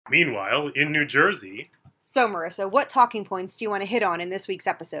Meanwhile, in New Jersey... So, Marissa, what talking points do you want to hit on in this week's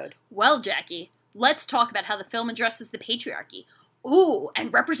episode? Well, Jackie, let's talk about how the film addresses the patriarchy. Ooh,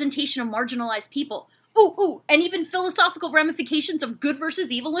 and representation of marginalized people. Ooh, and even philosophical ramifications of good versus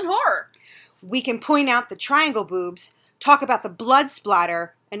evil in horror. We can point out the triangle boobs, talk about the blood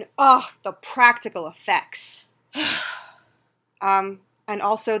splatter, and the practical effects. And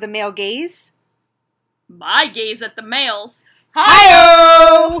also the male gaze. My gaze at the males.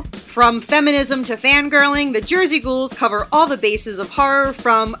 Hi-yo! From feminism to fangirling, the Jersey Ghouls cover all the bases of horror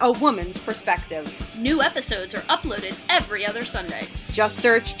from a woman's perspective. New episodes are uploaded every other Sunday. Just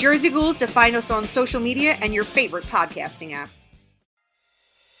search Jersey Ghouls to find us on social media and your favorite podcasting app.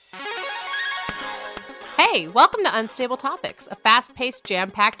 Hey, welcome to Unstable Topics, a fast-paced,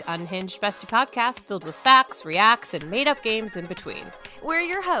 jam-packed, unhinged bestie podcast filled with facts, reacts, and made-up games in between. We're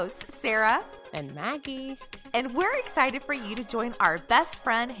your hosts, Sarah and Maggie. And we're excited for you to join our best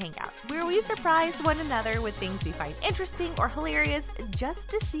friend hangout, where we surprise one another with things we find interesting or hilarious just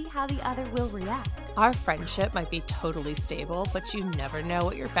to see how the other will react. Our friendship might be totally stable, but you never know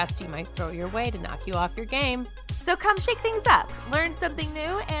what your bestie might throw your way to knock you off your game. So come shake things up, learn something new,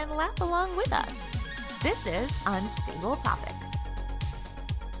 and laugh along with us. This is Unstable Topics.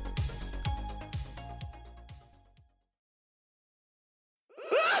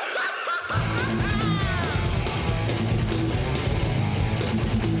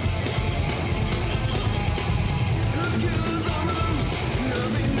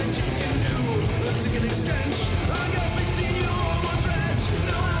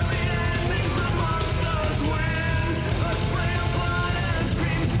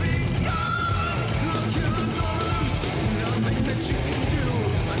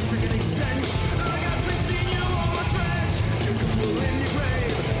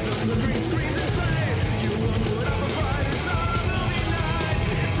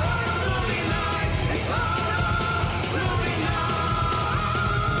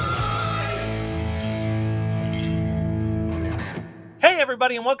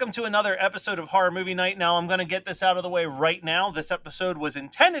 Everybody, and welcome to another episode of Horror Movie Night. Now, I'm going to get this out of the way right now. This episode was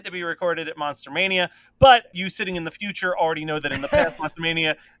intended to be recorded at Monster Mania, but you sitting in the future already know that in the past, Monster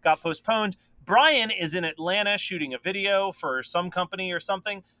Mania got postponed. Brian is in Atlanta shooting a video for some company or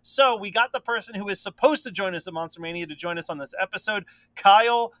something, so we got the person who is supposed to join us at Monster Mania to join us on this episode.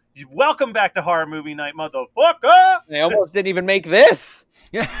 Kyle, welcome back to Horror Movie Night, motherfucker! I almost didn't even make this.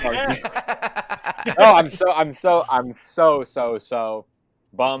 Yeah. Oh, I'm so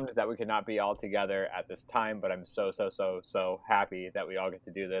bummed that we could not be all together at this time, but I'm so happy that we all get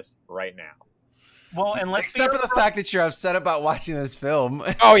to do this right now. Well, and except for the fact that you're upset about watching this film.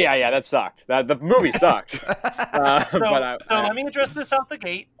 Oh yeah, that sucked. The movie sucked. So let me address this out the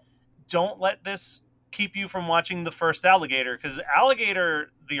gate. Don't let this keep you from watching the first Alligator, because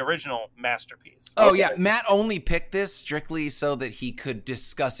Alligator, the original, masterpiece. Oh, okay. Yeah, Matt only picked this strictly so that he could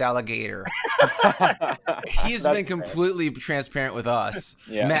discuss Alligator. He's been completely transparent with us,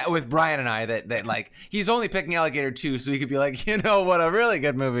 Matt, with Brian and I, that like, he's only picking Alligator 2 so he could be like, you know what a really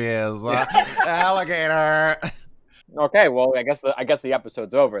good movie is, Alligator. Okay, well, I guess the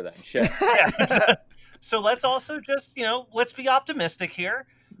episode's over then. Shit. Yeah, so let's also just, let's be optimistic here.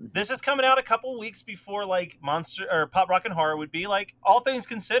 This is coming out a couple weeks before like Monster or Pop Rock and Horror would be. Like, all things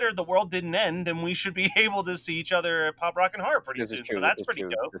considered, the world didn't end, and we should be able to see each other at Pop Rock and Horror pretty soon. So that's pretty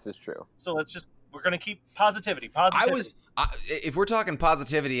dope. This is true. So we're gonna keep positivity. If we're talking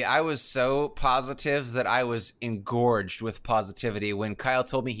positivity, I was so positive that I was engorged with positivity when Kyle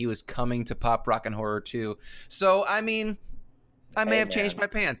told me he was coming to Pop Rock and Horror 2. So I mean, I may have changed my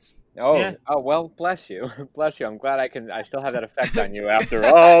pants. Oh, yeah. Oh, well, bless you. Bless you. I'm glad I still have that effect on you after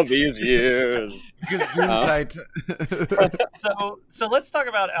all these years. So let's talk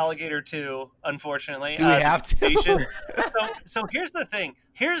about Alligator 2, unfortunately. Do we have to? So here's the thing.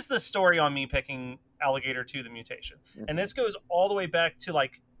 Here's the story on me picking Alligator 2, The Mutation. Mm-hmm. And this goes all the way back to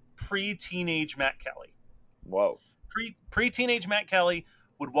like pre-teenage Matt Kelly. Whoa. Pre-teenage Matt Kelly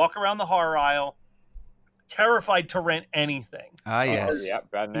would walk around the horror aisle, terrified to rent anything. Ah, yes. Yeah,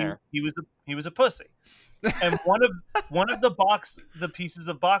 bad there. He was a pussy. And one of the pieces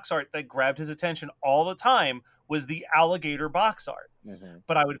of box art that grabbed his attention all the time was the Alligator box art. Mm-hmm.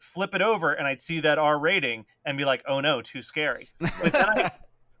 But I would flip it over and I'd see that R rating and be like, "Oh no, too scary."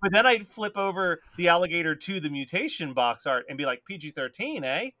 But then I'd flip over the Alligator 2, The Mutation box art and be like, "PG-13,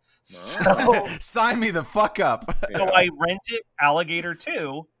 eh?" So sign me the fuck up. So I rented Alligator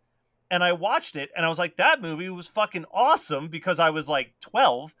 2. And I watched it, and I was like, that movie was fucking awesome because I was like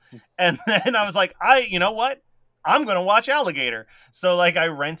 12. And then I was like, you know what? I'm going to watch Alligator. So like I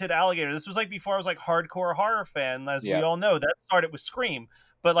rented Alligator. This was like before I was like hardcore horror fan. As we all know, that started with Scream.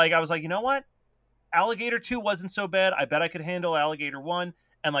 But like, I was like, you know what? Alligator 2 wasn't so bad. I bet I could handle Alligator 1.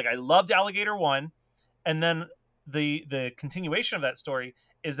 And like, I loved Alligator 1. And then the continuation of that story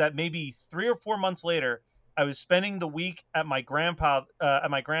is that maybe 3 or 4 months later, I was spending the week at my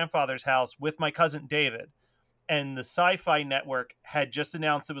grandfather's house with my cousin David. And the Sci-Fi Network had just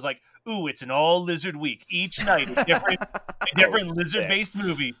announced, it was like, ooh, it's an all lizard week. Each night, a different lizard-based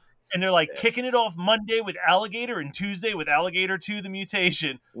movie. And they're like kicking it off Monday with Alligator and Tuesday with Alligator 2, The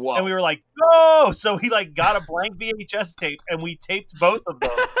Mutation. Whoa. And we were like, no! So he like got a blank VHS tape and we taped both of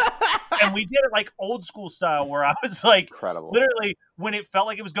them. And we did it like old school style where I was like, Incredible. Literally when it felt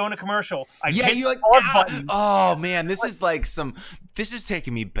like it was going to commercial, I hit you like, the pause button. Oh man, this is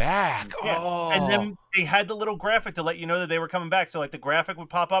taking me back. Yeah. Oh. And then they had the little graphic to let you know that they were coming back. So like the graphic would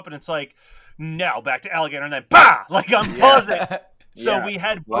pop up and it's like, now back to Alligator, and then bah! Like I'm pausing. So we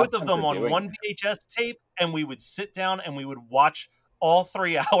had both of them on one VHS tape, and we would sit down and we would watch all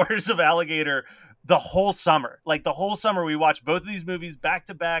 3 hours of Alligator the whole summer. Like the whole summer, we watched both of these movies back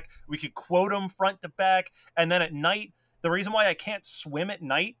to back. We could quote them front to back. And then at night, the reason why I can't swim at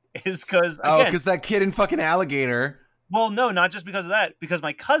night is because that kid in fucking Alligator. Well, no, not just because of that. Because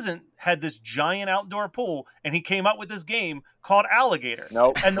my cousin had this giant outdoor pool, and he came up with this game called Alligator.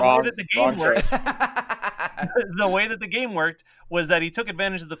 Nope. And the way that the game worked, the way that the game worked was that he took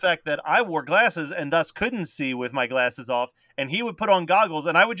advantage of the fact that I wore glasses and thus couldn't see with my glasses off, and he would put on goggles,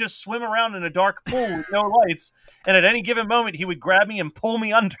 and I would just swim around in a dark pool with no lights. And at any given moment, he would grab me and pull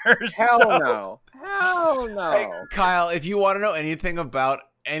me under. Hell no. Hey, Kyle, if you want to know anything about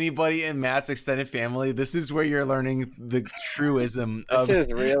anybody in Matt's extended family, this is where you're learning the truism of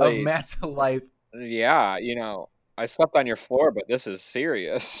Matt's life. Yeah, I slept on your floor, but this is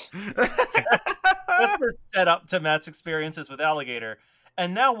serious. That's the setup to Matt's experiences with Alligator.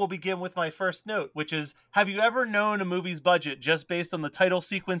 And now we'll begin with my first note, which is, have you ever known a movie's budget just based on the title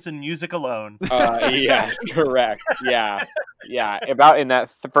sequence and music alone? Yes, correct. Yeah. About in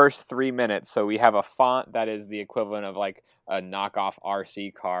that first 3 minutes. So we have a font that is the equivalent of like a knockoff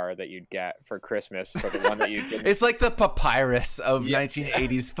RC car that you'd get for Christmas for the one that you did. It's like the papyrus of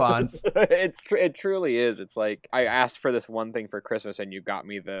 1980s fonts. It truly is. It's like I asked for this one thing for Christmas and you got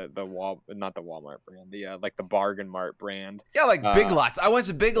me not the Walmart brand, the Bargain Mart brand. Yeah, like Big Lots. I went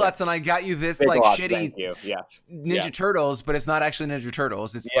to Big Lots and I got you this Big like Lots, shitty Ninja Turtles, but it's not actually Ninja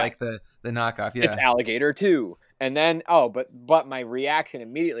Turtles. It's like the knockoff. Yeah, it's Alligator 2. And then, but my reaction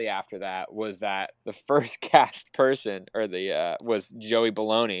immediately after that was that the first cast person was Joey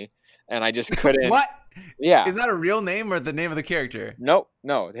Baloney, and I just couldn't. What? Yeah. Is that a real name or the name of the character? No.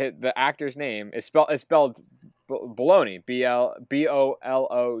 The actor's name is spelled Baloney,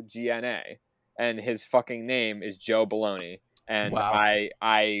 Bologna, and his fucking name is Joe Baloney. And wow.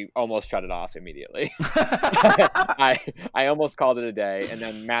 I almost shut it off immediately. I almost called it a day. And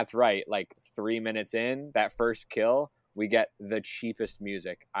then Matt's right. Like 3 minutes in, that first kill, we get the cheapest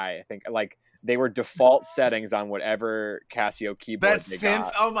music. I think like they were default settings on whatever Casio keyboard that synth.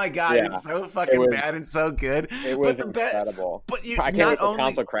 Got. Oh my god, yeah. It's so fucking bad and so good. It was incredible. But I can't wait for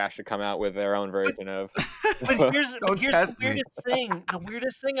Console Crash to come out with their own version of. But here's the weirdest thing. The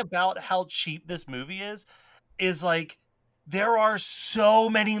weirdest thing about how cheap this movie is like. There are so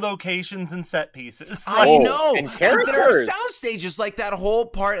many locations and set pieces. I know. And there are sound stages like that whole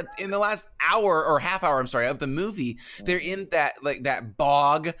part in the last hour or half hour, of the movie. They're in that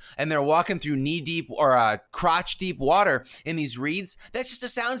bog and they're walking through knee deep or crotch deep water in these reeds. That's just a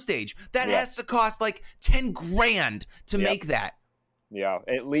sound stage. That has to cost like $10,000 to make that. Yeah,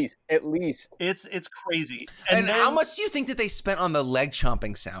 at least. It's crazy. And then, how much do you think that they spent on the leg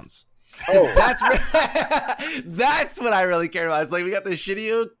chomping sounds? That's what I really care about. It's like we got the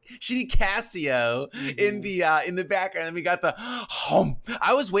shitty Casio in the background, and we got the hum.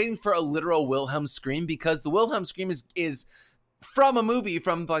 I was waiting for a literal Wilhelm scream because the Wilhelm scream is from a movie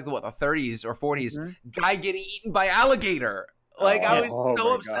from like the 30s or 40s. Guy getting eaten by alligator. Like I was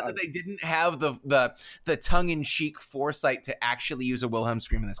so upset that they didn't have the tongue-in-cheek foresight to actually use a Wilhelm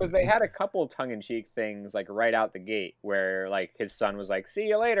scream in this movie. Because they had a couple tongue-in-cheek things like right out the gate where like his son was like, "See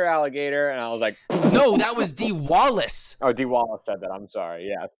you later, alligator," and I was like, "No, that was Dee Wallace." Oh, Dee Wallace said that. I'm sorry.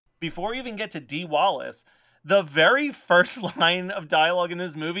 Yeah. Before we even get to Dee Wallace, the very first line of dialogue in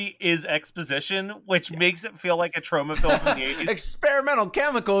this movie is exposition, which makes it feel like a trauma film from the 80s. Experimental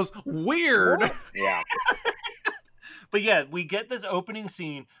chemicals, weird. Yeah. But yeah, we get this opening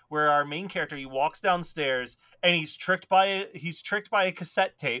scene where our main character, he walks downstairs and he's tricked by a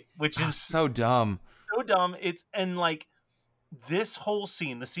cassette tape, which is so dumb. So dumb. And like this whole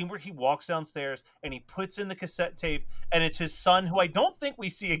scene, the scene where he walks downstairs and he puts in the cassette tape and it's his son, who I don't think we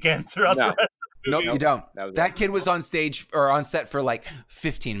see again throughout the rest of Nope, you don't. That kid was on stage or on set for like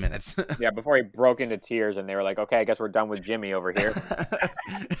 15 minutes. Yeah, before he broke into tears, and they were like, "Okay, I guess we're done with Jimmy over here."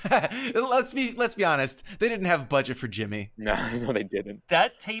 Let's be honest. They didn't have budget for Jimmy. No, they didn't.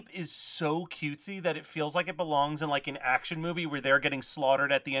 That tape is so cutesy that it feels like it belongs in like an action movie where they're getting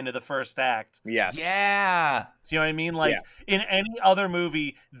slaughtered at the end of the first act. Yes. Yeah. See what I mean? Like in any other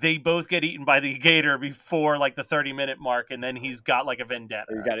movie, they both get eaten by the gator before like the 30-minute mark, and then he's got like a vendetta.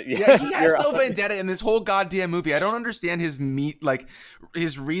 You got it. Yeah, he has no vendetta in this whole goddamn movie. I don't understand his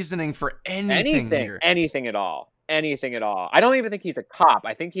his reasoning for anything here. Anything at all. I don't even think he's a cop.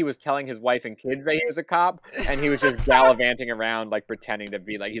 I think he was telling his wife and kids that he was a cop, and he was just gallivanting around like pretending to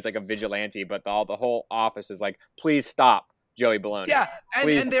be like he's like a vigilante. But the whole office is like, please stop, Joey Baloney. Yeah,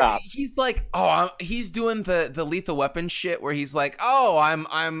 and he's like, he's doing the Lethal Weapon shit where he's like,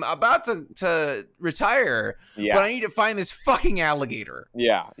 I'm about to retire, but I need to find this fucking alligator.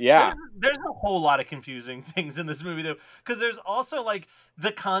 Yeah. There's a whole lot of confusing things in this movie though, because there's also like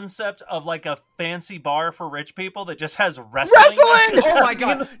the concept of like a fancy bar for rich people that just has wrestling. Oh my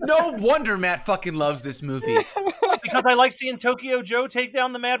god! No wonder Matt fucking loves this movie. Because I like seeing Tokyo Joe take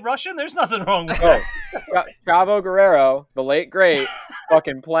down the Mad Russian. There's nothing wrong with that. Chavo Guerrero, the late great,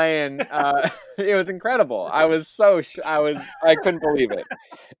 fucking playing. It was incredible. I couldn't believe it.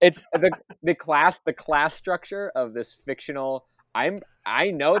 It's the class structure of this fictional.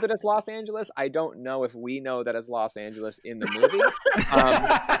 I know that it's Los Angeles. I don't know if we know that it's Los Angeles in the movie.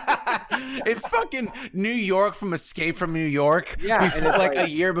 It's fucking New York from Escape from New York. Yeah, and it's like a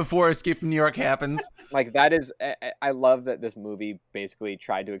year before Escape from New York happens. Like that is, I love that this movie basically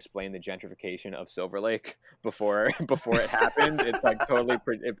tried to explain the gentrification of Silver Lake before it happened. It's like it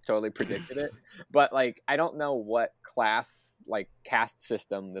totally predicted it. But like, I don't know what class like caste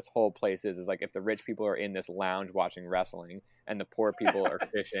system this whole place is like if the rich people are in this lounge watching wrestling and the poor people are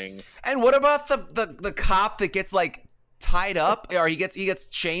fishing. And what about the cop that gets like tied up, or he gets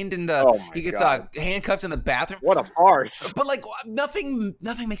chained in handcuffed in the bathroom? What a farce! But like nothing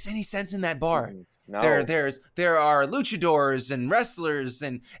makes any sense in that bar. No. There are luchadors and wrestlers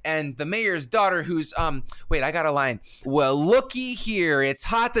and the mayor's daughter who's wait, I got a line. Well, looky here, it's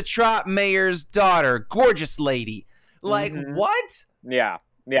hot to trot mayor's daughter, gorgeous lady. Like what? Yeah.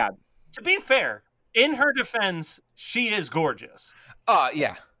 To be fair, in her defense, she is gorgeous.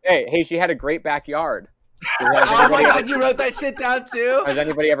 Yeah. Hey, she had a great backyard. Oh my god, you wrote that shit down too? Has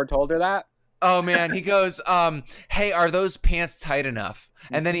anybody ever told her that? Oh man, he goes, hey, are those pants tight enough?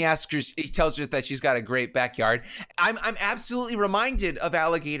 And then he tells her that she's got a great backyard. I'm absolutely reminded of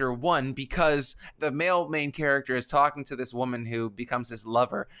Alligator 1 because the male main character is talking to this woman who becomes his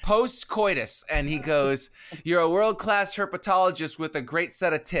lover post-coitus, and he goes, you're a world-class herpetologist with a great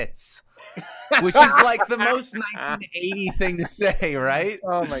set of tits. Which is like the most 1980 thing to say, right?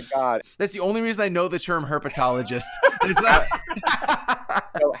 Oh my god. That's the only reason I know the term herpetologist.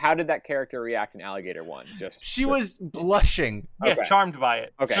 So how did that character react in Alligator 1? She was blushing. Yeah, charmed by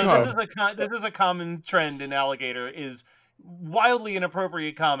it. Okay. So this is a common trend in Alligator is wildly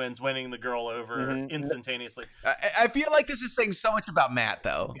inappropriate comments winning the girl over instantaneously. I feel like this is saying so much about Matt,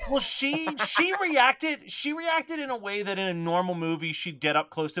 though. Well, she reacted in a way that in a normal movie she'd get up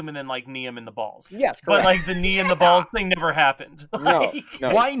close to him and then like knee him in the balls. Yes, correct. But like the knee in the balls thing never happened. No.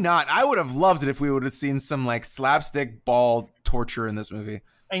 Why not? I would have loved it if we would have seen some like slapstick ball torture in this movie.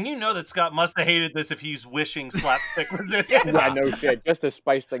 And you know that Scott must have hated this if he's wishing slapstick was in it. Yeah, no shit. Just to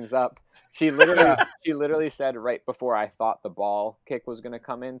spice things up. She literally said right before I thought the ball kick was going to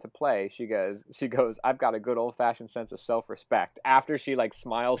come into play, she goes, I've got a good old fashioned sense of self-respect. After she like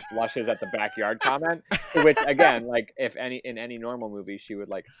smiles, blushes at the backyard comment, which again, like in any normal movie, she would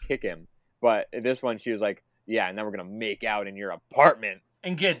like kick him. But in this one, she was like, yeah, and then we're going to make out in your apartment.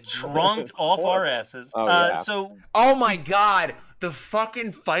 And get drunk off our asses. Oh, yeah. Oh my god. The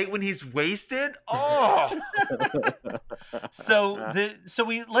fucking fight when he's wasted? Oh!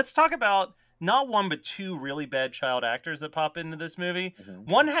 Let's talk about not one but two really bad child actors that pop into this movie.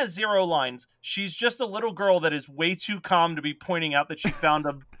 One has 0 lines. She's just a little girl that is way too calm to be pointing out that she found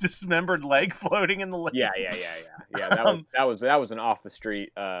a dismembered leg floating in the lake. Yeah. That was an off the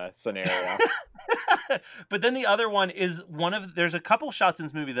street scenario. But then the other one is there's a couple shots in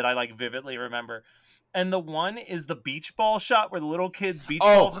this movie that I like vividly remember. And the one is the beach ball shot where the little kid's beach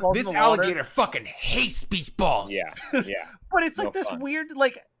ball falls this in the water. Alligator fucking hates beach balls. Yeah. But it's like weird,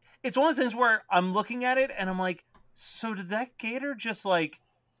 like, it's one of those things where I'm looking at it and I'm like, so did that gator just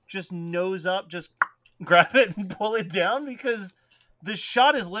nose up, just grab it and pull it down? Because the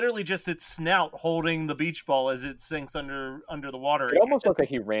shot is literally just its snout holding the beach ball as it sinks under the water. It almost looked like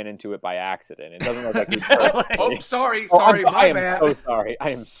he ran into it by accident. It doesn't look like he. Oh, sorry, my bad. I am so sorry. I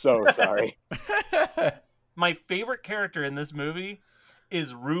am so sorry. My favorite character in this movie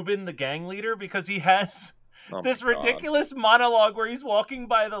is Ruben, the gang leader, because he has this ridiculous monologue where he's walking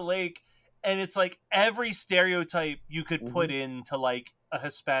by the lake, and it's like every stereotype you could put into like a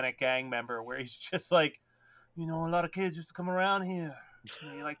Hispanic gang member, where he's just like, a lot of kids used to come around here.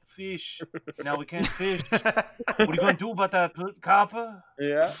 You like to fish. Now we can't fish. What are you going to do about that, copper?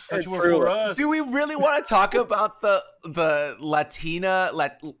 Yeah. For us. Do we really want to talk about the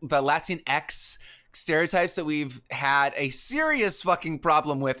Latinx stereotypes that we've had a serious fucking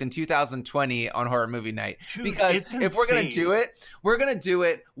problem with in 2020 on Horror Movie Night? Because if we're going to do it, we're going to do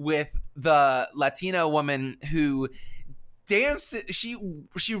it with the Latina woman who dances.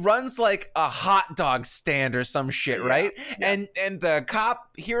 She runs like a hot dog stand or some shit, right? Yeah. And the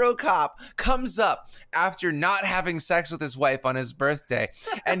hero cop comes up after not having sex with his wife on his birthday,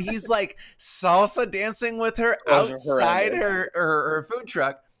 and he's like salsa dancing with her outside her food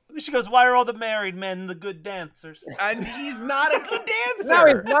truck. She goes, "Why are all the married men the good dancers?" And he's not a good dancer. No,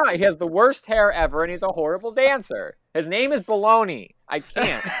 he's not. He has the worst hair ever, and he's a horrible dancer. His name is Baloney. I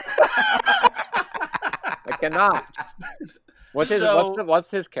can't. I cannot. What's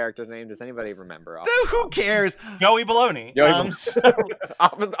his character's name? Does anybody remember? Who cares? Joey Baloney. Officer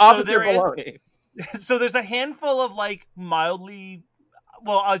Baloney. So there's a handful of like mildly.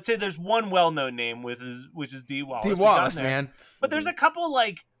 Well, I'd say there's one well-known name which is Dee Wallace. Dee Wallace, man. But there's a couple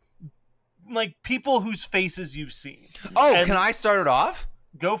like people whose faces you've seen. Oh, can I start it off?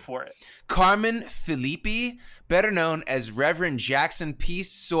 Go for it. Carmen Felipe, better known as Reverend Jackson P.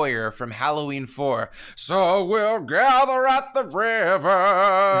 Sawyer from Halloween 4. So we'll gather at the river.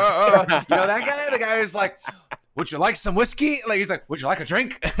 You know that guy? The guy who's like, would you like some whiskey? Like he's like, would you like a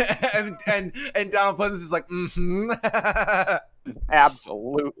drink? and Donald Pleasence is like,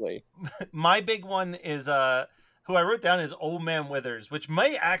 Absolutely. My big one is who I wrote down is Old Man Withers, which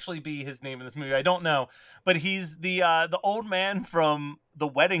may actually be his name in this movie. I don't know, but he's the old man from The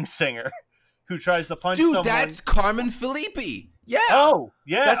Wedding Singer who tries to punch someone. Dude, that's Carmen Felipe. Yeah. Oh,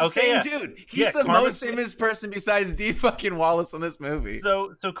 yeah. That's the same dude. He's the Carmen most famous person besides Dee fucking Wallace in this movie.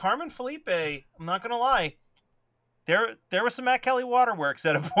 So Carmen Felipe, I'm not gonna lie. There was some Matt Kelly waterworks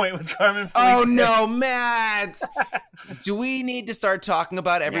at a point with Carmen Felipe. Oh no, Matt! Do we need to start talking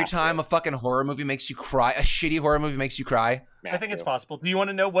about every time a fucking horror movie makes you cry? A shitty horror movie makes you cry? I think it's possible. Do you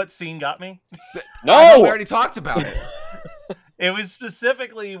want to know what scene got me? No! We already talked about it. It was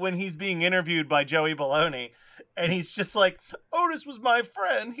specifically when he's being interviewed by Joey Baloney, and he's just like, Otis was my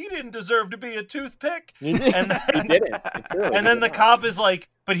friend. He didn't deserve to be a toothpick. And then, he didn't. And then the cop is like,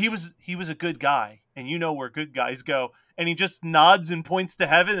 but he was a good guy. And you know where good guys go. And he just nods and points to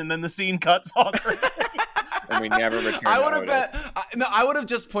heaven, and then the scene cuts awkwardly. And we never returned. I would have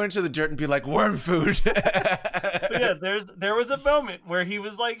just pointed to the dirt and be like, worm food. But yeah, there was a moment where he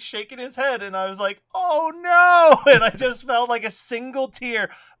was like shaking his head, and I was like, oh no! And I just felt like a single tear,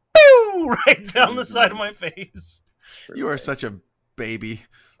 boo, right down the side of my face. You are such a baby.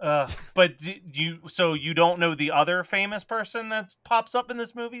 But you don't know the other famous person that pops up in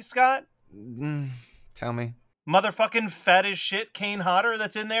this movie, Scott? Tell me. Motherfucking fat as shit Kane Hodder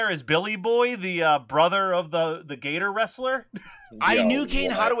that's in there is Billy Boy, the brother of the Gator wrestler. I knew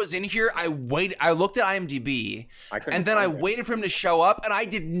Kane Hodder was in here. I looked at IMDb, and then I waited for him to show up, and I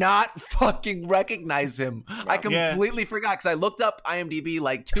did not fucking recognize him. Yeah. I completely forgot because I looked up IMDb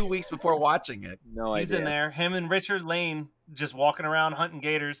like 2 weeks before watching it. He's in there. Him and Richard Lane just walking around hunting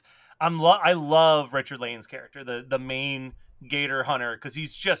gators. I love Richard Lane's character, the main gator hunter, because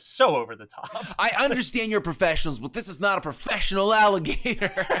he's just so over the top. I understand you're professionals, but this is not a professional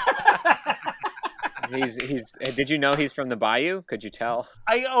alligator. Did you know he's from the Bayou? Could you tell?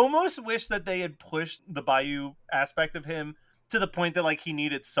 I almost wish that they had pushed the Bayou aspect of him to the point that like he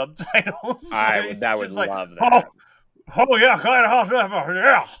needed subtitles. I would love that. Oh yeah,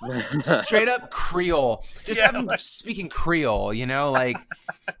 straight up Creole. Just have him speaking Creole, like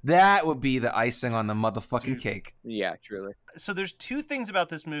that would be the icing on the motherfucking cake. Yeah, truly. So there's two things about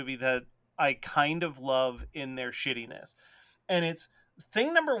this movie that I kind of love in their shittiness. And it's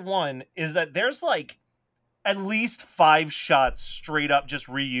thing number one is that there's like at least 5 shots straight up just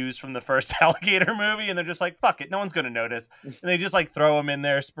reused from the first Alligator movie, and they're just like, fuck it, no one's gonna notice. And they just like throw them in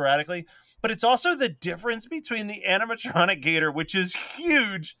there sporadically. But it's also the difference between the animatronic gator, which is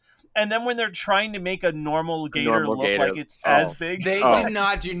huge, and then when they're trying to make a normal gator look like it's as big. They did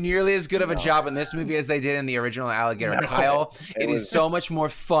not do nearly as good of a job in this movie as they did in the original Alligator. No. Kyle, it is so much more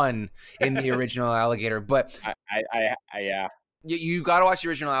fun in the original Alligator. But yeah. You got to watch the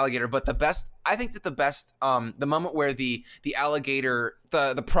original Alligator, but the best the moment where the alligator,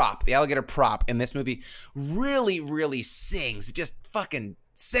 the alligator prop in this movie really sings. It just fucking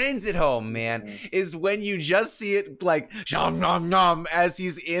sends it home, man, is when you just see it like nom nom nom as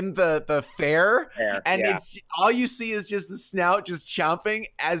he's in the fair, and it's all you see is just the snout just chomping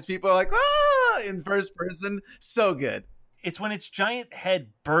as people are like, ah, in first person. So good. It's when its giant head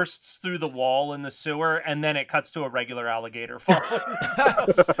bursts through the wall in the sewer, and then it cuts to a regular alligator falling.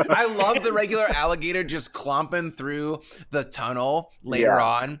 I love the regular alligator just clomping through the tunnel later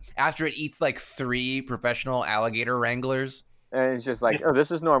on after it eats like 3 professional alligator wranglers. And it's just like, oh, this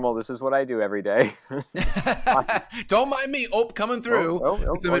is normal. This is what I do every day. Don't mind me. Oh, coming through.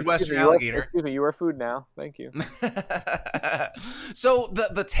 It's a Midwestern alligator. Excuse me, you are food now. Thank you. So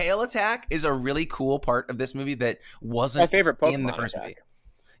the tail attack is a really cool part of this movie that wasn't my favorite Pokemon in the first attack. movie.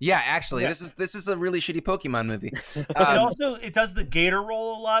 Yeah, actually, this is a really shitty Pokemon movie. It does the gator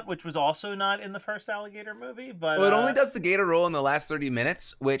roll a lot, which was also not in the first alligator movie. But it only does the gator roll in the last 30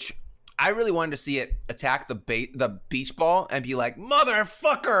 minutes, which I really wanted to see it attack the beach ball and be like,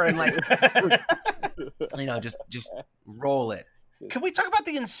 motherfucker, and like, just roll it. Can we talk about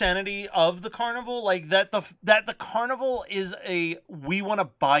the insanity of the carnival? Like that the carnival is a we want to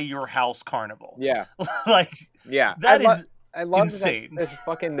buy your house carnival. Yeah, I love insane.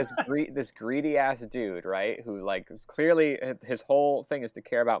 This greedy ass dude, right? Who like clearly his whole thing is to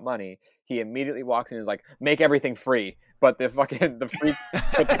care about money. He immediately walks in and is like, make everything free. But the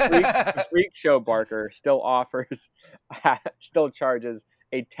freak show barker still charges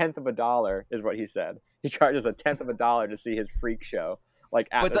 $0.1 is what he said. He charges $0.1 to see his freak show, like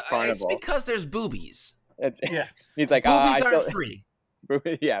at this carnival. It's because there's boobies. He's like, boobies aren't free.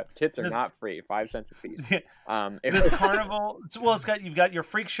 Yeah, tits are not free. 5 cents a piece. This carnival, you've got your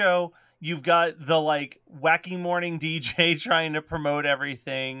freak show. You've got the like wacky morning DJ trying to promote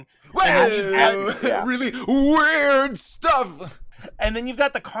everything. Really weird stuff. And then you've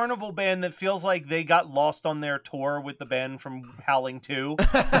got the carnival band that feels like they got lost on their tour with the band from Howling 2.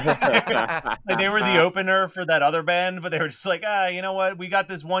 Like they were the opener for that other band, but they were just like, you know what? We got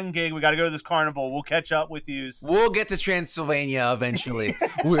this one gig. We got to go to this carnival. We'll catch up with you. We'll get to Transylvania eventually.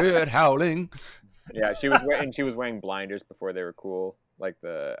 We're Howling. Yeah, she was wearing blinders before they were cool. Like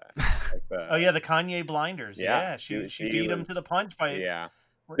the the Kanye blinders. Yeah, she beat him to the punch by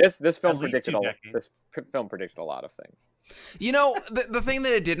This film predicted a lot of things. You know, the thing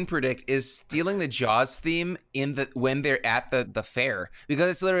that it didn't predict is stealing the Jaws theme when they're at the fair, because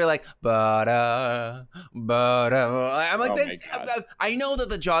it's literally like ba-da, ba-da. I'm like, I know that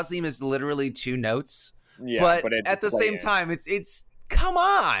the Jaws theme is literally 2 notes, but at the same time, it's come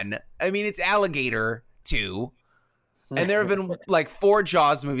on. I mean, it's Alligator 2. And there have been like 4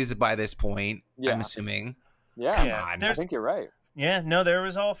 Jaws movies by this point, I'm assuming. Yeah, come on. I think you're right. Yeah, no, there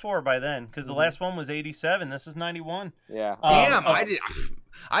was all 4 by then, because the last one was 87. This is 91. Yeah. Damn,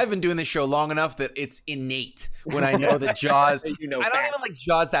 I've been doing this show long enough that it's innate when I know that Jaws. I don't even like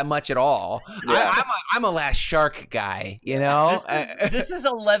Jaws that much at all. Yeah. I'm a Last Shark guy, you know. This is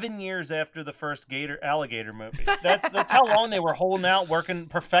 11 years after the first alligator movie. That's how long they were holding out,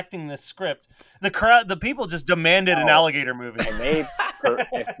 perfecting this script. The people just demanded an alligator movie. And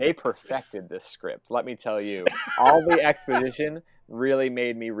if they perfected this script, let me tell you, all the exposition really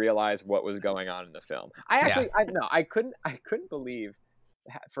made me realize what was going on in the film. I couldn't believe,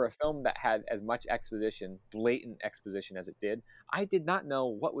 for a film that had as much blatant exposition as it did, I did not know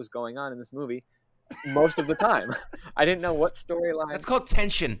what was going on in this movie most of the time. I didn't know what storyline. That's called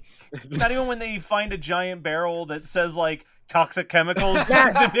tension. Not even when they find a giant barrel that says like toxic chemicals.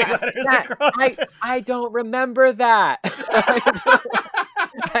 I don't remember that.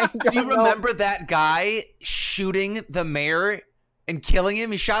 Do you remember that guy shooting the mayor and killing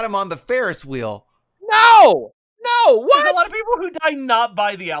him? He shot him on the Ferris wheel. No, what? There's a lot of people who die not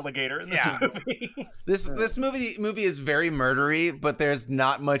by the alligator in this movie. This movie is very murdery, but there's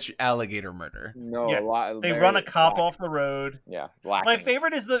not much alligator murder. No, a lot. They run a cop off the road. Yeah, my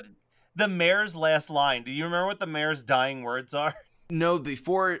favorite is the mayor's last line. Do you remember what the mayor's dying words are? No,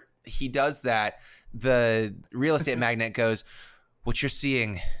 before he does that, the real estate magnate goes, "What you're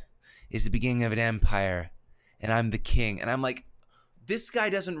seeing is the beginning of an empire, and I'm the king." And I'm like, this guy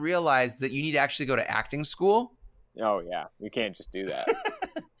doesn't realize that you need to actually go to acting school. Oh yeah, you can't just do that.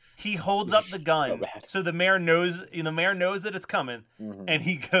 He holds up the gun, so the mayor knows that it's coming, and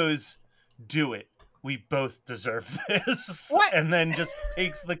he goes, "Do it. We both deserve this." What? And then just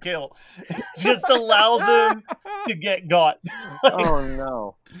takes the kill. Just allows him to get got. Oh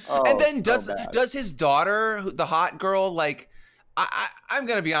no! And then does his daughter, the hot girl, like I'm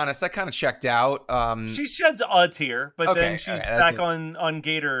gonna be honest. I kind of checked out. She sheds a tear, but then she's back good. on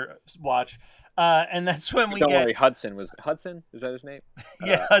Gator watch, and that's when Don't worry, Hudson was Hudson. Is that his name?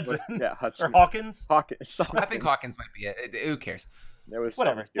 Yeah, Hudson. Hudson Or Hawkins. Hawkins. I think Hawkins might be it. Who cares? There was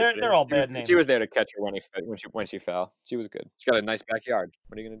whatever. They're all bad names. She was there to catch her when she fell. She was good. She got a nice backyard.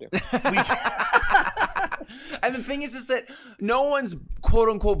 What are you gonna do? And the thing is that no one's quote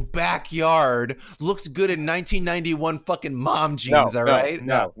unquote backyard looked good in 1991 fucking mom jeans. Right?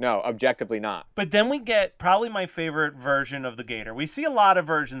 No, objectively not. But then we get probably my favorite version of the Gator. We see a lot of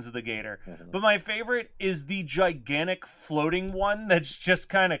versions of the Gator, but my favorite is the gigantic floating one that's just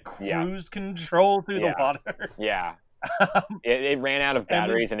kind of cruise control through the water. Yeah. It ran out of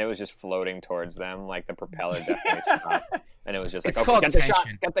batteries and it was just floating towards them. Like the propeller definitely stopped, and it was just like, it's called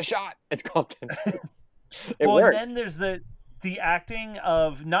tension. Get the shot. It's called tension. And then there's the acting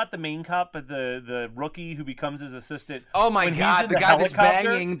of not the main cop, but the rookie who becomes his assistant. Oh my god, the guy that's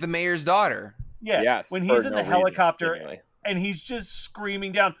banging the mayor's daughter. Yeah. Yes. When he's in the helicopter and he's just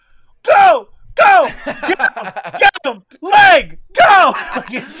screaming down, "Go! Go! Get him! Leg! Go!"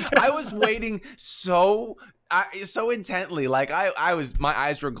 I was waiting so intently, like my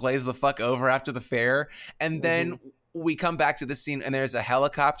eyes were glazed the fuck over after the fair, and then we come back to the scene and there's a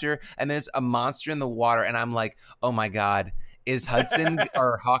helicopter and there's a monster in the water, and I'm like, oh my god, is Hudson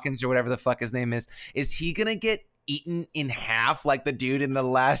or Hawkins or whatever the fuck his name is he gonna get eaten in half like the dude in The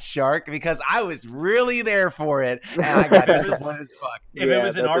Last Shark? Because I was really there for it, and I got disappointed as fuck. If it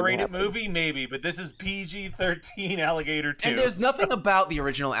was an R-rated movie, maybe, but this is PG-13 Alligator 2. And there's nothing about the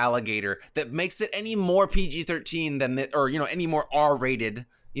original Alligator that makes it any more PG-13 than any more R-rated.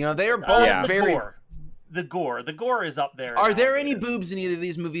 They are both very. The gore is up there. Are there any boobs in either of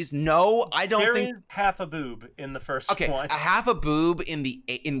these movies? No, I don't think. There is half a boob in the first one. Okay, a half a boob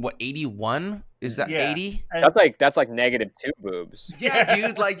in what, 81? Is that 80? That's like -2 boobs. Yeah,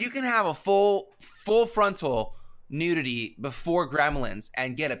 dude, like you can have a full frontal nudity before Gremlins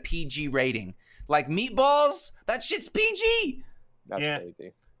and get a PG rating. Like Meatballs, that shit's PG. That's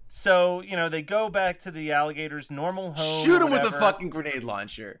crazy. So, they go back to the alligator's normal home. Shoot him with a fucking grenade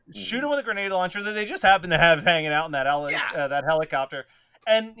launcher. Shoot him with a grenade launcher that they just happen to have hanging out in that that helicopter.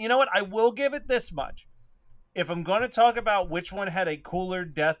 And you know what? I will give it this much. If I'm going to talk about which one had a cooler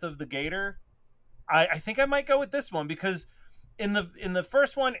death of the gator, I think I might go with this one, because in the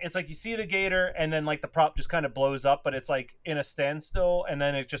first one, it's like you see the gator and then like the prop just kind of blows up, but it's like in a standstill, and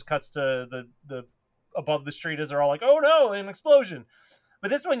then it just cuts to the above the street as they're all like, oh no, an explosion. But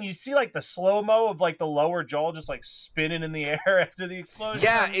this one, you see like the slow-mo of like the lower jaw just like spinning in the air after the explosion.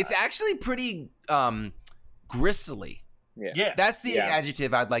 Yeah, it's actually pretty gristly. Yeah. That's the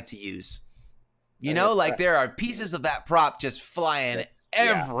adjective I'd like to use. Like there are pieces of that prop just flying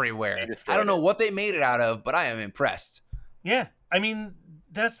everywhere. I don't know what they made it out of, but I am impressed. Yeah. I mean,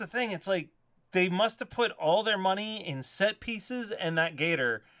 that's the thing. It's like they must have put all their money in set pieces and that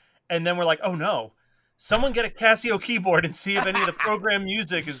gator, and then we're like, oh no. Someone get a Casio keyboard and see if any of the program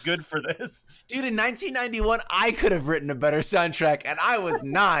music is good for this. Dude, in 1991, I could have written a better soundtrack, and I was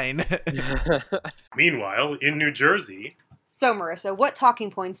 9. Meanwhile, in New Jersey... So, Marissa, what talking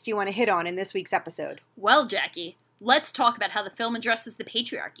points do you want to hit on in this week's episode? Well, Jackie, let's talk about how the film addresses the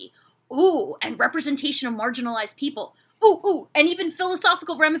patriarchy. Ooh, and representation of marginalized people. Ooh, and even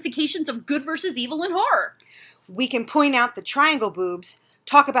philosophical ramifications of good versus evil in horror. We can point out the triangle boobs,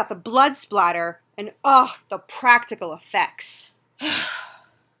 talk about the blood splatter, and the practical effects.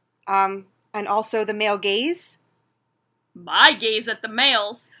 And also the male gaze. My gaze at the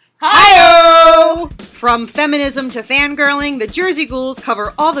males. Hi-yo! From feminism to fangirling, the Jersey Ghouls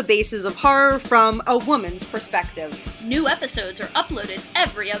cover all the bases of horror from a woman's perspective. New episodes are uploaded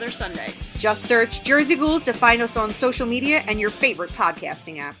every other Sunday. Just search Jersey Ghouls to find us on social media and your favorite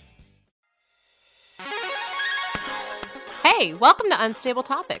podcasting app. Hey, welcome to Unstable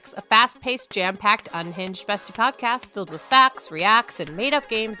Topics, a fast-paced, jam-packed, unhinged bestie podcast filled with facts, reacts, and made-up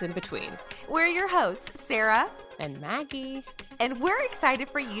games in between. We're your hosts, Sarah and Maggie. And we're excited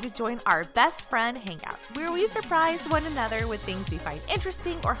for you to join our best friend hangout, where we surprise one another with things we find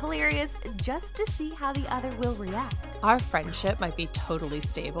interesting or hilarious just to see how the other will react. Our friendship might be totally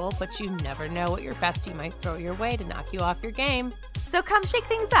stable, but you never know what your bestie might throw your way to knock you off your game. So come shake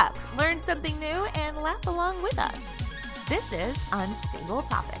things up, learn something new, and laugh along with us. This is Unstable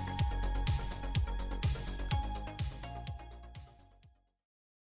Topics.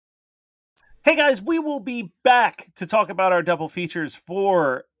 Hey guys, we will be back to talk about our double features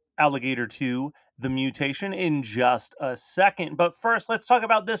for Alligator 2, The Mutation, in just a second. But first, let's talk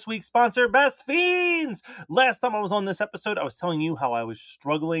about this week's sponsor, Best Fiends! Last time I was on this episode, I was telling you how I was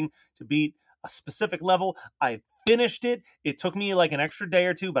struggling to beat a specific level. I finished it. It took me like an extra day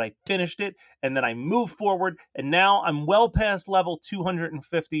or two, but I finished it. And then I moved forward. And now I'm well past level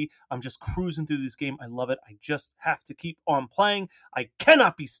 250. I'm just cruising through this game. I love it. I just have to keep on playing. I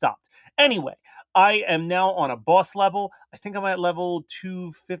cannot be stopped. Anyway, I am now on a boss level. I think I'm at level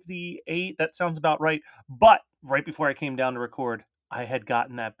 258. That sounds about right. But right before I came down to record, I had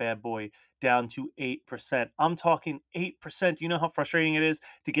gotten that bad boy down to 8%. I'm talking 8%. Do you know how frustrating it is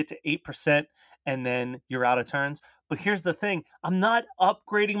to get to 8% and then you're out of turns? But here's the thing. I'm not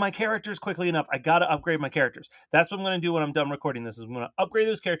upgrading my characters quickly enough. I got to upgrade my characters. That's what I'm going to do when I'm done recording this. I'm going to upgrade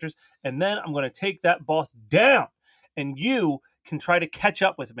those characters, and then I'm going to take that boss down. And you can try to catch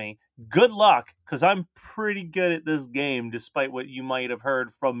up with me. Good luck, because I'm pretty good at this game, despite what you might have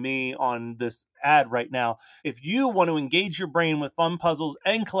heard from me on this ad right now. If you want to engage your brain with fun puzzles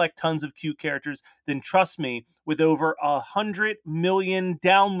and collect tons of cute characters, then trust me, with over 100 million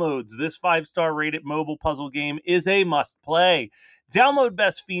downloads, this 5-star rated mobile puzzle game is a must-play. Download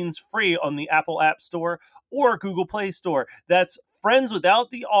Best Fiends free on the Apple App Store or Google Play Store. That's friends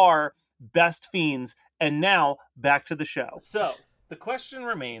without the R, Best Fiends. And now, back to the show. So, the question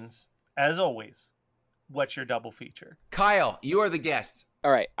remains, as always, what's your double feature? Kyle, you are the guest.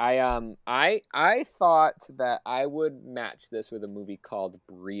 All right. I thought that I would match this with a movie called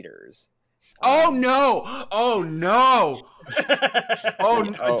Breeders. Oh no! Oh no!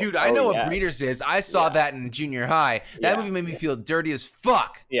 Dude, I know what Breeders is. I saw that in junior high. That movie made me feel dirty as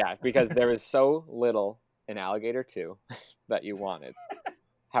fuck. Yeah, because there was so little in Alligator 2 that you wanted.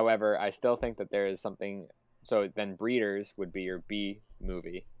 However, I still think that there is something. So then Breeders would be your B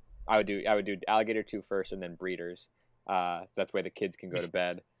movie. I would do Alligator 2 first and then Breeders. So that's where the kids can go to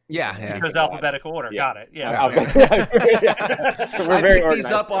bed. Yeah. Because alphabetical order. Yeah. Got it. Yeah. We're I very picked these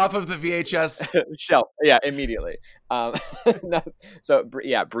organized. up off of the VHS shelf. Yeah, immediately. So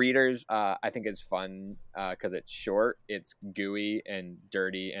Breeders, I think is fun because it's short, it's gooey and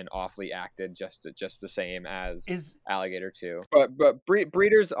dirty and awfully acted, just the same as Alligator 2. But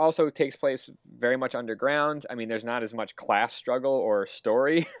Breeders also takes place very much underground. I mean, there's not as much class struggle or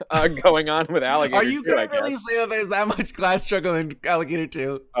story going on with Alligator 2. Are you going to really say that there's that much class struggle in Alligator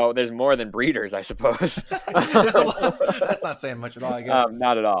 2? Oh, there's more than Breeders, I suppose. There's a lot. That's not saying much at all, I guess.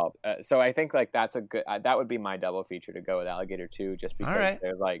 Not at all. So I think like that's a good. That would be my double feature to go with Alligator 2, just because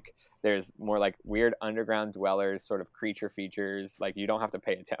there's more like weird underground dwellers, sort of creature features. Like you don't have to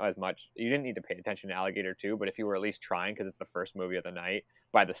pay as much. You didn't need to pay attention to Alligator 2, but if you were at least trying, because it's the first movie of the night,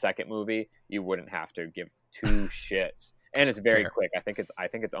 by the second movie you wouldn't have to give two shits. And it's very quick. I think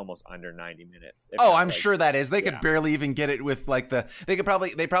it's almost under 90 minutes. Oh, I'm sure that is. They could barely even get it with like they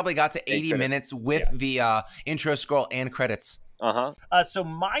probably got to 80 minutes with the intro scroll and credits. So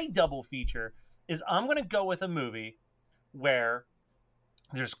my double feature is I'm going to go with a movie where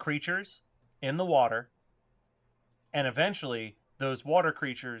there's creatures in the water, and eventually those water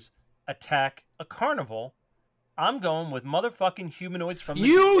creatures attack a carnival. I'm going with motherfucking Humanoids from the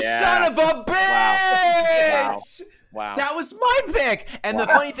You son of a bitch! Wow. That was my pick. And the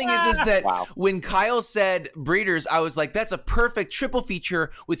funny thing is that when Kyle said Breeders, I was like, that's a perfect triple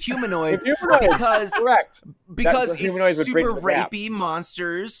feature with humanoids because it's super rapey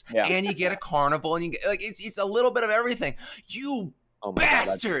monsters and you get a carnival and you get, like it's a little bit of everything. You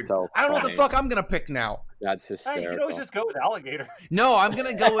bastard. God, so I don't know what the fuck I'm going to pick now. That's hysterical. You can always just go with Alligator. No, I'm going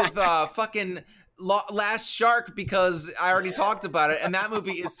to go with fucking Last Shark because I already talked about it. And that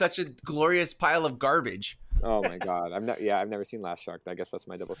movie is such a glorious pile of garbage. Oh my god! I've never seen Last Shark. I guess that's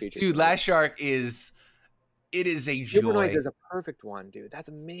my double feature. Dude, Last Shark is a joy. Humanoids is a perfect one, dude. That's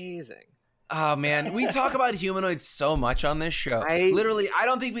amazing. Oh man, we talk about humanoids so much on this show. I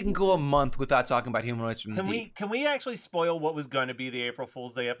don't think we can go a month without talking about humanoids from the deep. Can we actually spoil what was going to be the April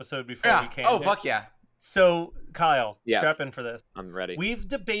Fool's Day episode before we came? Oh fuck yeah! So Kyle, strap in for this. I'm ready. We've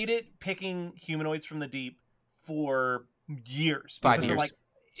debated picking Humanoids from the Deep for years. 5 years.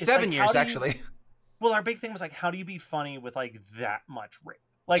 7 years actually. Well, our big thing was like, how do you be funny with like that much rape?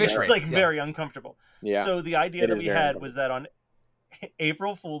 Like it's like very uncomfortable. Yeah. So the idea that we had was that on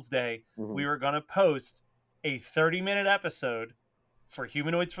April Fool's Day, we were going to post a 30-minute episode for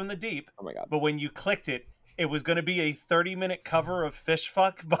Humanoids from the Deep. Oh my god! But when you clicked it, it was going to be a 30-minute cover of Fish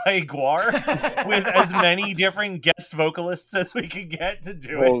Fuck by Guar with as many different guest vocalists as we could get to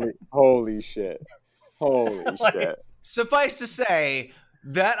do it. Holy shit! Holy shit! Suffice to say,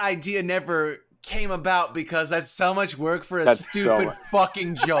 that idea never came about because that's so much work for a stupid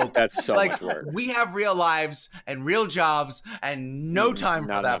fucking joke. That's so much work. We have real lives and real jobs and no time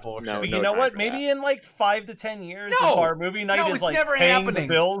for that bullshit. But you know what? Maybe in like 5 to 10 years, if Horror Movie Night is like paying the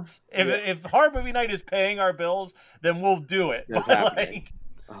bills, if Horror Movie Night is paying our bills, then we'll do it. That's happening.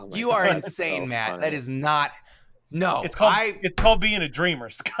 You are insane, so Matt. Funny. That is not. No, it's called being a dreamer,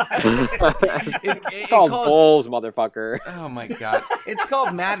 Scott. It's called Bulls, motherfucker. Oh my god, it's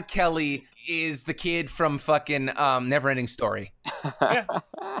called Matt Kelly is the kid from fucking Neverending Story. Yeah,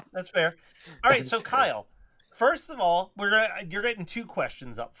 that's fair. All right, so Kyle, first of all, you're getting 2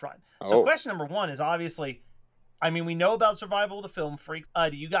 questions up front. So question number 1 is obviously, I mean, we know about Survival of the Film Freaks.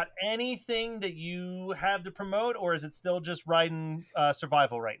 Do you got anything that you have to promote, or is it still just riding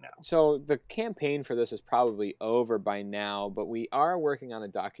Survival right now? So the campaign for this is probably over by now, but we are working on a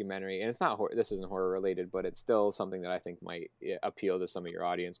documentary, and it's not this isn't horror related, but it's still something that I think might appeal to some of your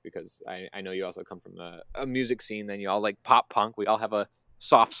audience, because I know you also come from a music scene, then you all like pop punk. We all have a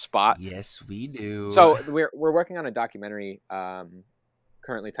soft spot. Yes, we do. So we're working on a documentary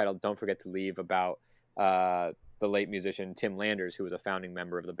currently titled "Don't Forget to Leave" about the late musician Tim Landers, who was a founding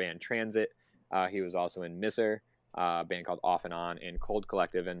member of the band Transit. He was also in Misser, a band called Off and On, and Cold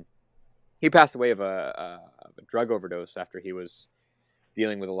Collective, and he passed away of a drug overdose after he was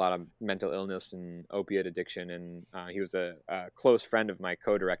dealing with a lot of mental illness and opiate addiction. And he was a close friend of my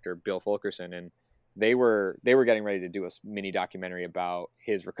co-director Bill Fulkerson, and they were getting ready to do a mini documentary about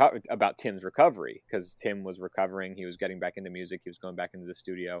about Tim's recovery, because Tim was recovering. He was getting back into music. He was going back into the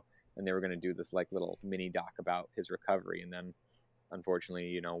studio. And they were going to do this like little mini doc about his recovery. And then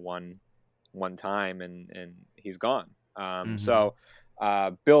unfortunately, one time and he's gone. So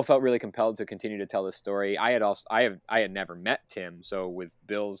Bill felt really compelled to continue to tell this story. I had never met Tim. So with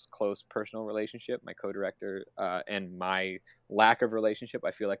Bill's close personal relationship, my co-director, and my lack of relationship,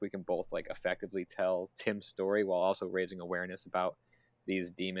 I feel like we can both like effectively tell Tim's story while also raising awareness about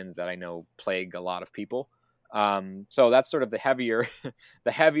these demons that I know plague a lot of people. So that's sort of the heavier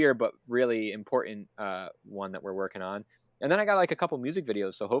but really important one that we're working on. And then I got like a couple music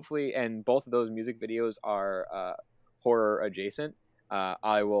videos. So hopefully, and both of those music videos are horror adjacent.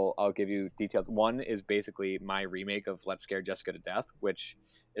 I'll give you details. One is basically my remake of Let's Scare Jessica to Death, which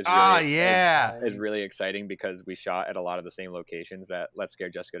is really, is really exciting because we shot at a lot of the same locations that Let's Scare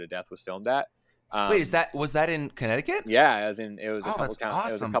Jessica to Death was filmed at. Wait, was that in Connecticut? Yeah, it was a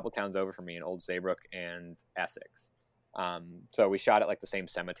couple towns over from me in Old Saybrook and Essex. So we shot at like the same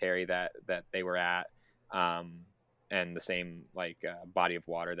cemetery that they were at, and the same like body of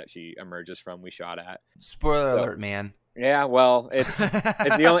water that she emerges from. We shot at. Spoiler alert, man. Yeah, well, it's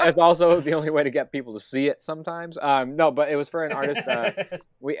also the only way to get people to see it sometimes. No, but it was for an artist.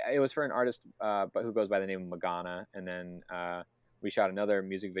 It was for an artist, but who goes by the name of Magana, and then we shot another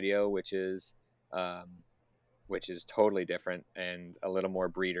music video, which is totally different and a little more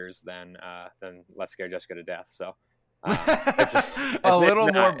breeders than Let's Scare Jessica to Death. So a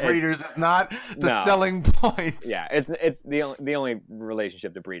little more breeders is not the selling point. Yeah, it's the only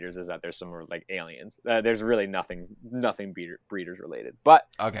relationship to breeders is that there's some like aliens. There's really nothing breeders related. But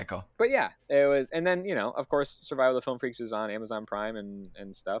okay, cool. But yeah, it was, and then of course, Survival of the Film Freaks is on Amazon Prime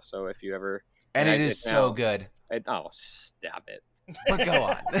and stuff. So if you ever it is so good. Stop it. But go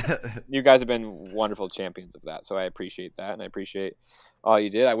on. You guys have been wonderful champions of that, so I appreciate that, and I appreciate all you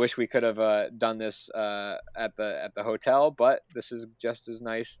did. I wish we could have done this at the hotel, but this is just as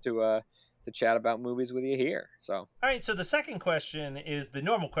nice to chat about movies with you here. So, all right. So the second question is the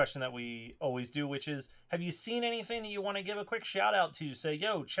normal question that we always do, which is, have you seen anything that you want to give a quick shout out to? Say,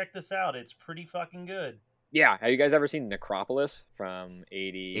 yo, check this out. It's pretty fucking good. Yeah, have you guys ever seen Necropolis from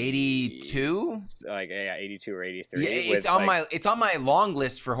 82? Like 82 or 83? Yeah, it's on my long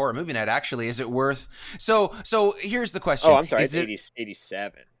list for horror movie night. Actually, is it worth? So here's the question. Oh, I'm sorry, it's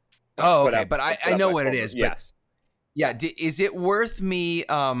 87. Oh, okay, but I know what it is. Yes. Yeah, is it worth me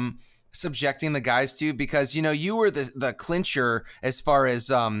subjecting the guys to? Because you were the clincher as far as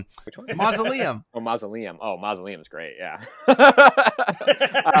which one? Mausoleum. Mausoleum. Mausoleum's great. Yeah.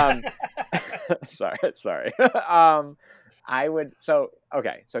 Sorry.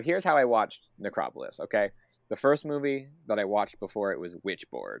 So here's how I watched Necropolis. Okay, the first movie that I watched before it was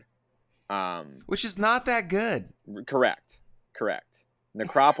Witchboard, which is not that good. Correct.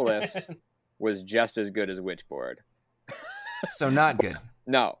 Necropolis was just as good as Witchboard. So not good.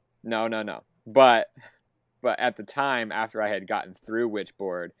 No. But at the time, after I had gotten through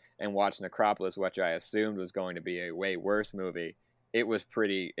Witchboard and watched Necropolis, which I assumed was going to be a way worse movie, it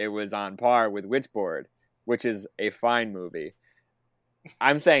was on par with Witchboard, which is a fine movie.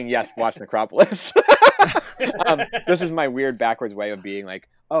 I'm saying yes, watch Necropolis. This is my weird backwards way of being like,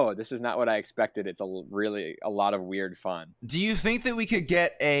 oh, this is not what I expected. It's really a lot of weird fun. Do you think that we could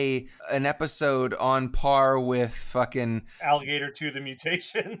get an episode on par with fucking Alligator 2: The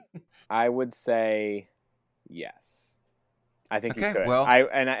Mutation? I would say yes. I think okay, you could. Well,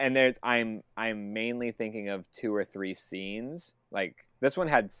 I'm mainly thinking of 2 or 3 scenes. Like this one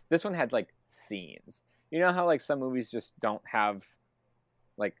had like scenes. You know how like some movies just don't have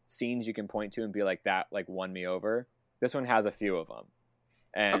like scenes you can point to and be like, that like won me over. This one has a few of them,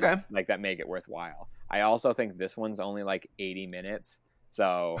 and like that make it worthwhile. I also think this one's only like 80 minutes.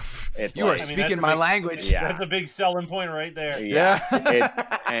 So it's you are speaking my language. Yeah, that's a big selling point right there. Yeah,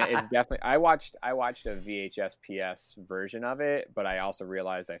 it's definitely. I watched a VHS PS version of it, but I also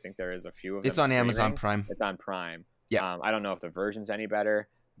realized I think there is a few of them. It's on streaming. Amazon Prime. It's on Prime. Yeah, I don't know if the version's any better,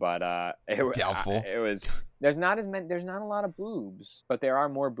 but doubtful. It was. There's not a lot of boobs, but there are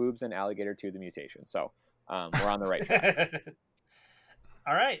more boobs than Alligator 2: The Mutation. So we're on the right track.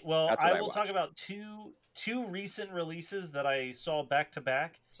 All right. Well, I will talk about two recent releases that I saw back to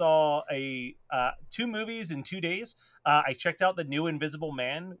back. Saw 2 movies in 2 days. I checked out The New Invisible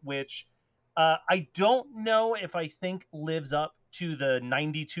Man, which I don't know if I think lives up to the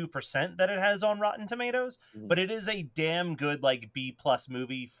 92% that it has on Rotten Tomatoes, but it is a damn good like B+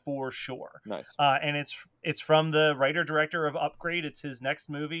 movie for sure. Nice. And it's from the writer director of Upgrade. It's his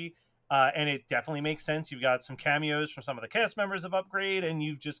next movie. And it definitely makes sense. You've got some cameos from some of the cast members of Upgrade, and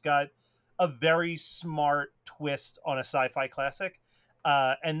you've just got a very smart twist on a sci-fi classic.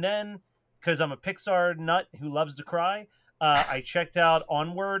 And then, because I'm a Pixar nut who loves to cry, I checked out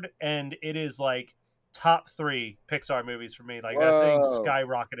Onward, and it is like top 3 Pixar movies for me. Like that thing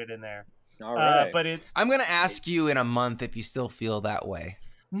skyrocketed in there. All right. But it's. I'm gonna ask you in a month if you still feel that way.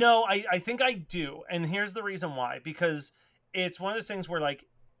 No, I think I do, and here's the reason why. Because it's one of those things where like.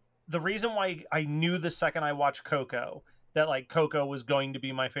 The reason why I knew the second I watched Coco that like Coco was going to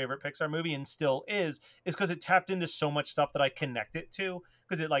be my favorite Pixar movie and still is because it tapped into so much stuff that I connect it to,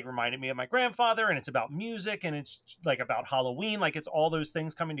 because it like reminded me of my grandfather, and it's about music, and it's like about Halloween, like it's all those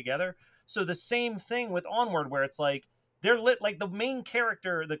things coming together. So the same thing with Onward, where it's like they're like the main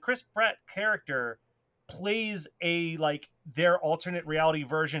character, the Chris Pratt character plays a like their alternate reality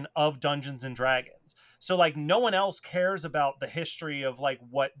version of Dungeons and Dragons. So like no one else cares about the history of like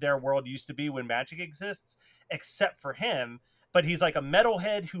what their world used to be when magic exists except for him, but he's like a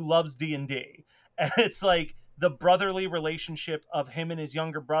metalhead who loves D&D. And it's like the brotherly relationship of him and his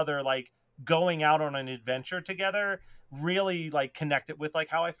younger brother like going out on an adventure together really like connected with like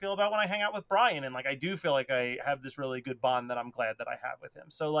how I feel about when I hang out with Brian, and like I do feel like I have this really good bond that I'm glad that I have with him.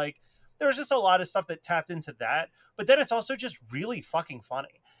 So like there's just a lot of stuff that tapped into that, but then it's also just really fucking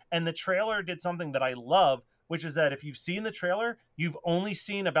funny. And the trailer did something that I love, which is that if you've seen the trailer, you've only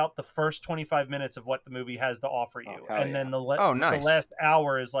seen about the first 25 minutes of what the movie has to offer you. And then the last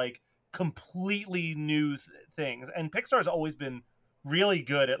hour is like completely new things. And Pixar's always been really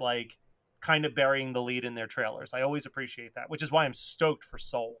good at like kind of burying the lead in their trailers. I always appreciate that, which is why I'm stoked for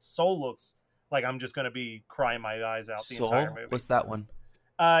Soul. Soul looks like I'm just going to be crying my eyes out the entire movie. What's that one?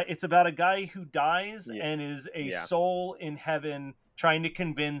 It's about a guy who dies and is a soul in heaven trying to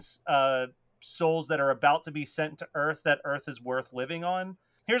convince souls that are about to be sent to Earth that Earth is worth living on.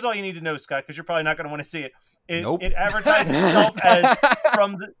 Here's all you need to know, Scott, because you're probably not going to want to see it. It advertised itself as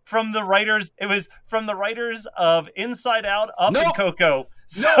from the writers. It was from the writers of Inside Out, Up, and Coco.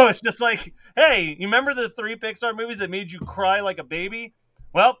 So it's just like, hey, you remember the 3 Pixar movies that made you cry like a baby?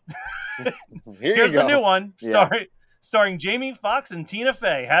 Well, here's the new one, starring Jamie Foxx and Tina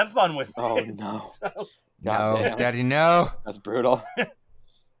Fey. Have fun with it. Oh no. No, Daddy, no. That's brutal.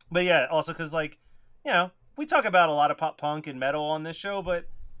 But yeah, also because, like, you know, we talk about a lot of pop punk and metal on this show, but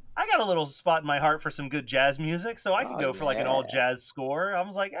I got a little spot in my heart for some good jazz music, so I could go for like an all jazz score. I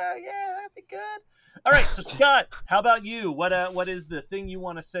was like, oh yeah, that'd be good. All right, so Scott, how about you? What is the thing you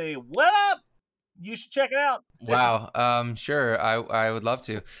want to say? What up? You should check it out. Wow. Sure. I would love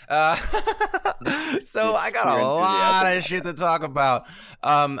to. So I got a lot of shit to talk about.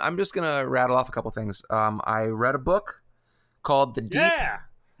 I'm just gonna rattle off a couple things. I read a book called The Deep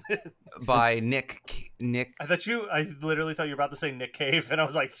by Nick. I literally thought you were about to say Nick Cave, and I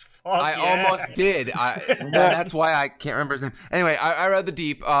was like, fuck I almost did. That's why I can't remember his name. Anyway, I read The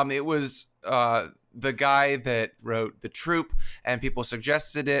Deep. It was the guy that wrote The Troop, and people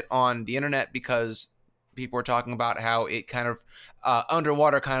suggested it on the internet because people were talking about how it kind of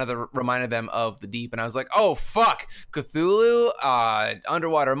underwater kind of reminded them of The Deep, and I was like, oh fuck, Cthulhu,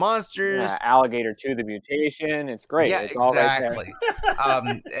 underwater monsters, Alligator 2: The Mutation. It's great. Yeah, it's exactly.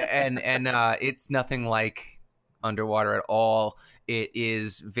 And it's nothing like underwater at all. It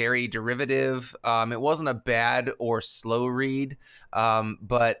is very derivative. It wasn't a bad or slow read,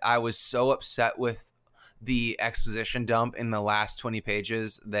 but I was so upset with the exposition dump in the last 20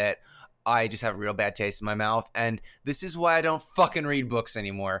 pages that I just have a real bad taste in my mouth. And this is why I don't fucking read books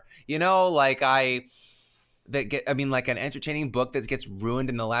anymore. You know, like like an entertaining book that gets ruined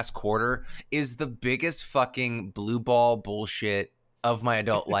in the last quarter is the biggest fucking blue ball bullshit of my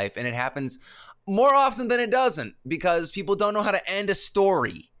adult life. And it happens more often than it doesn't because people don't know how to end a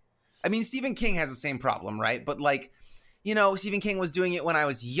story. I mean, Stephen King has the same problem, right? But like, you know, Stephen King was doing it when I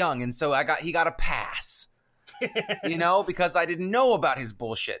was young. And so he got a pass, you know, because I didn't know about his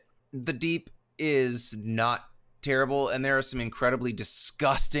bullshit. The Deep is not terrible, and there are some incredibly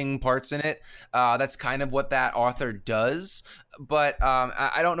disgusting parts in it. That's kind of what that author does, but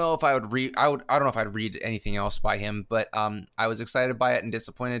I don't know if I would read. I don't know if I'd read anything else by him. But I was excited by it and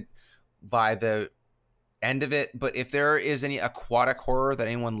disappointed by the end of it. But if there is any aquatic horror that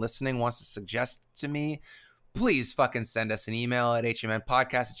anyone listening wants to suggest to me, please fucking send us an email at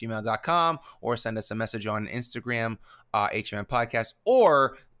hmnpodcast@gmail.com or send us a message on Instagram, hmnpodcast,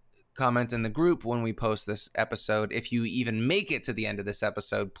 or comment in the group when we post this episode. If you even make it to the end of this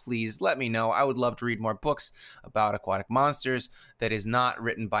episode, please let me know. I would love to read more books about aquatic monsters that is not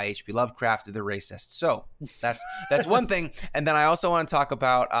written by H.P. Lovecraft, the racist. So that's one thing. And then I also want to talk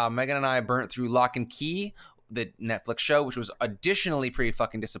about Megan and I burnt through Lock and Key, the Netflix show, which was additionally pretty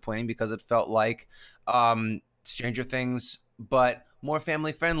fucking disappointing because it felt like Stranger Things, but more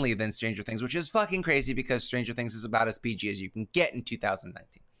family friendly than Stranger Things, which is fucking crazy because Stranger Things is about as PG as you can get in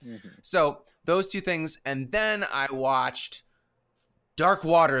 2019. Mm-hmm. So those two things. And then I watched Dark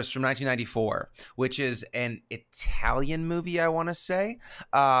Waters from 1994, which is an Italian movie, I want to say,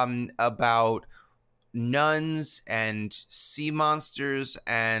 about nuns and sea monsters.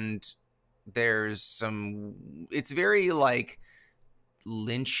 And there's some, it's very like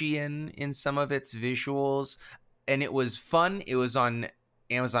Lynchian in some of its visuals. And it was fun. It was on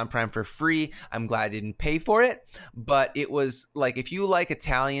Amazon Prime for free. I'm glad I didn't pay for it, but it was like, if you like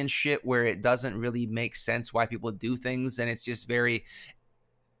Italian shit where it doesn't really make sense why people do things and it's just very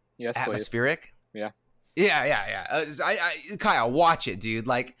atmospheric. Please. Yeah. Kyle, watch it, dude.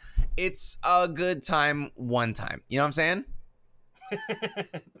 Like, it's a good time one time. You know what I'm saying?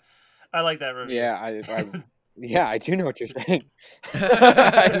 I like that review. Yeah, I do know what you're saying.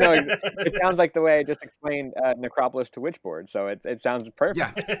 I know, it sounds like the way I just explained Necropolis to Witchboard, so it sounds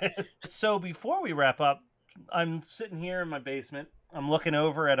perfect. Yeah. So before we wrap up, I'm sitting here in my basement. I'm looking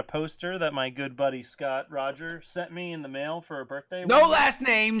over at a poster that my good buddy Scott Roger sent me in the mail for a birthday. No last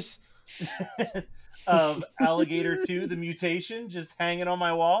names! Of Alligator 2, The Mutation, just hanging on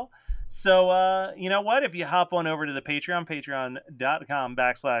my wall. So, you know what? If you hop on over to the Patreon,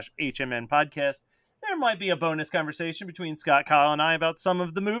 patreon.com/HMN podcast, there might be a bonus conversation between Scott, Kyle, and I about some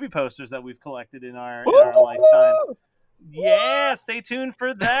of the movie posters that we've collected in our lifetime. Yeah, stay tuned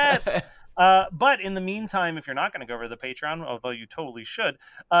for that. But in the meantime, if you're not going to go over to the Patreon, although you totally should,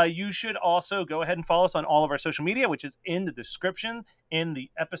 you should also go ahead and follow us on all of our social media, which is in the description, in the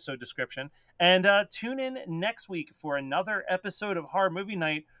episode description. And tune in next week for another episode of Horror Movie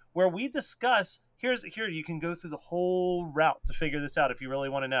Night where we discuss, here you can go through the whole route to figure this out if you really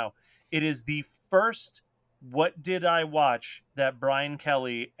want to know. It is the first What Did I Watch that Brian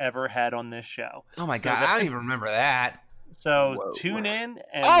Kelly ever had on this show. Oh my God, I don't even remember that. So tune in.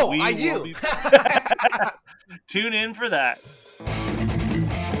 And I do. Tune in for that.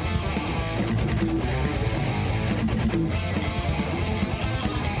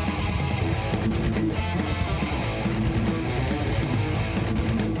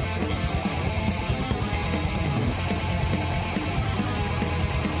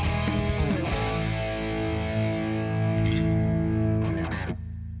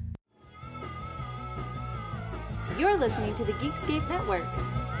 You're listening to the Geekscape Network.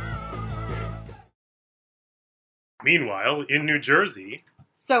 Meanwhile, in New Jersey...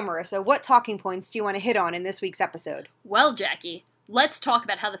 So, Marissa, what talking points do you want to hit on in this week's episode? Well, Jackie, let's talk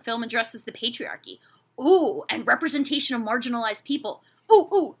about how the film addresses the patriarchy. Ooh, and representation of marginalized people.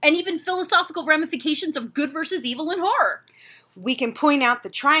 Ooh, and even philosophical ramifications of good versus evil in horror. We can point out the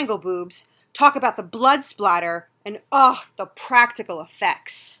triangle boobs, talk about the blood splatter, and the practical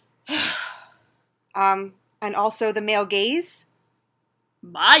effects. And also the male gaze?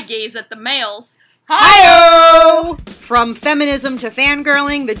 My gaze at the males. Hi-yo! From feminism to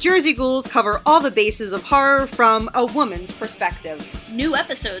fangirling, the Jersey Ghouls cover all the bases of horror from a woman's perspective. New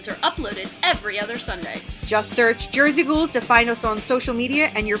episodes are uploaded every other Sunday. Just search Jersey Ghouls to find us on social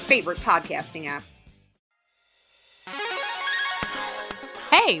media and your favorite podcasting app.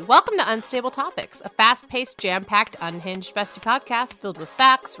 Hey, welcome to Unstable Topics, a fast-paced, jam-packed, unhinged bestie podcast filled with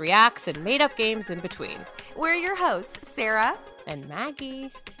facts, reacts, and made-up games in between. We're your hosts, Sarah and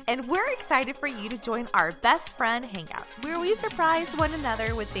Maggie. And we're excited for you to join our best friend hangout, where we surprise one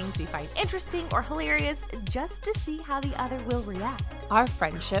another with things we find interesting or hilarious just to see how the other will react. Our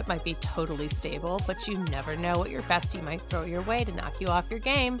friendship might be totally stable, but you never know what your bestie might throw your way to knock you off your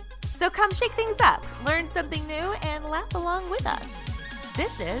game. So come shake things up, learn something new, and laugh along with us.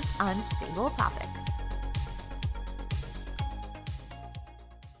 This is Unstable Topics.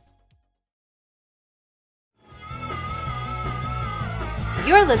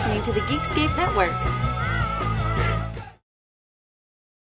 You're listening to the Geekscape Network.